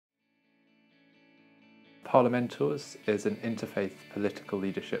ParliaMentors is an interfaith political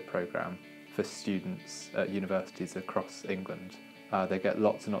leadership programme for students at universities across England. They get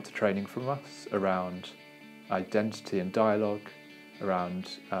lots and lots of training from us around identity and dialogue,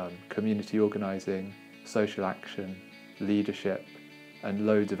 around community organising, social action, leadership, and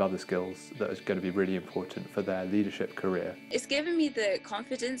loads of other skills that are going to be really important for their leadership career. It's given me the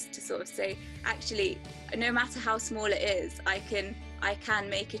confidence to sort of say, actually, no matter how small it is, I can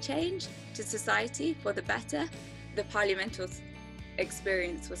make a change to society for the better. The ParliaMentors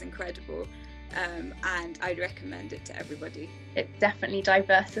experience was incredible, and I'd recommend it to everybody. It definitely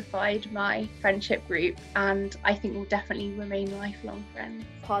diversified my friendship group, and I think we'll definitely remain lifelong friends.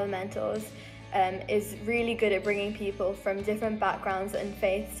 ParliaMentors is really good at bringing people from different backgrounds and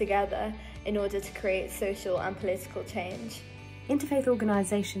faiths together in order to create social and political change. Interfaith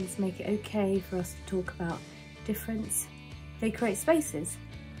organisations make it okay for us to talk about difference. They create spaces,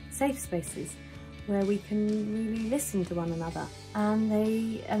 safe spaces, where we can really listen to one another, and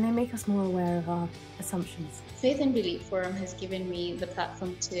they make us more aware of our assumptions. Faith and Belief Forum has given me the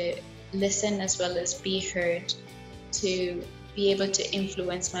platform to listen as well as be heard, to be able to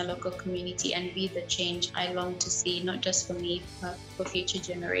influence my local community and be the change I long to see, not just for me, but for future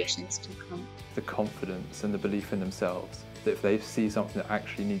generations to come. The confidence and the belief in themselves that if they see something that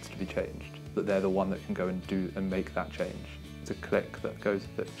actually needs to be changed, that they're the one that can go and do and make that change. It's a click that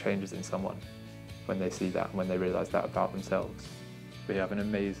changes in someone when they see that and when they realise that about themselves. We have an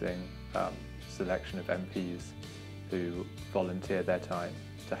amazing selection of MPs who volunteer their time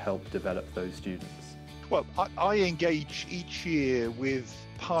to help develop those students. Well, I engage each year with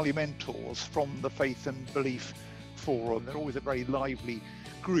ParliaMentors from the Faith and Belief Forum. They're always a very lively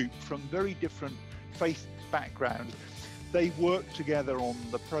group from very different faith backgrounds. They work together on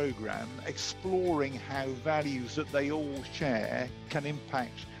the programme, exploring how values that they all share can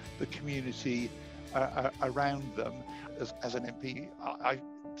impact the community around them. As an MP, I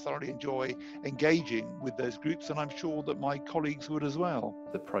thoroughly enjoy engaging with those groups, and I'm sure that my colleagues would as well.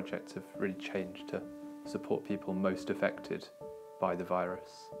 The projects have really changed to support people most affected by the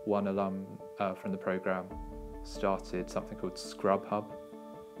virus. One alum from the programme started something called Scrub Hub,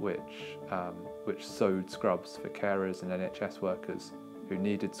 which sewed scrubs for carers and NHS workers who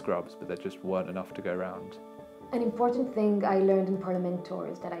needed scrubs, but there just weren't enough to go around. An important thing I learned in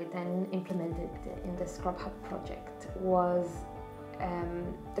ParliaMentors that I then implemented in the Scrub Hub project was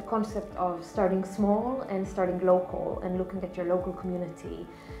the concept of starting small and starting local and looking at your local community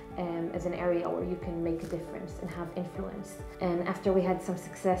as an area where you can make a difference and have influence. And after we had some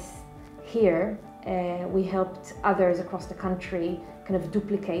success here, we helped others across the country kind of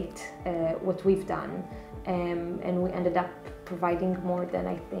duplicate what we've done, and we ended up providing more than,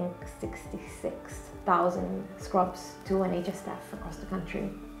 I think, 66,000 scrubs to NHS staff across the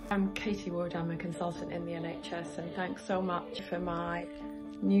country. I'm Katie Ward, I'm a consultant in the NHS, and thanks so much for my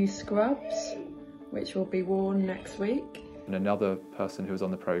new scrubs, which will be worn next week. And another person who was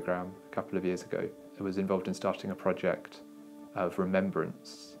on the programme a couple of years ago was involved in starting a project of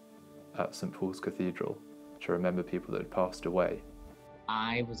remembrance at St Paul's Cathedral to remember people that had passed away.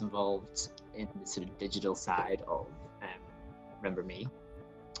 I was involved in the sort of digital side of Remember Me.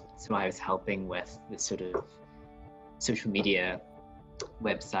 So I was helping with the sort of social media,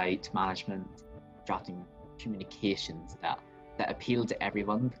 website management, drafting communications that appeal to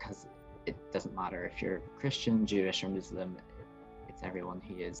everyone, because it doesn't matter if you're Christian, Jewish or Muslim, it's everyone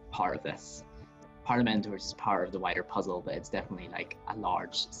who is part of this. ParliaMentors is part of the wider puzzle, but it's definitely like a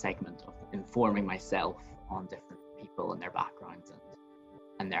large segment of informing myself on different people and their backgrounds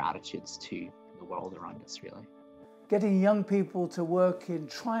and their attitudes to the world around us, really. Getting young people to work in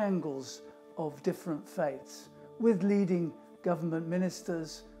triangles of different faiths with leading government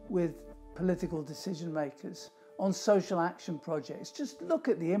ministers, with political decision makers on social action projects. Just look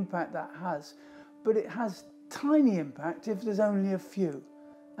at the impact that has, but it has tiny impact if there's only a few.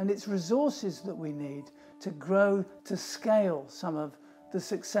 And it's resources that we need to grow, to scale some of the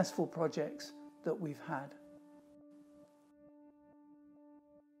successful projects that we've had.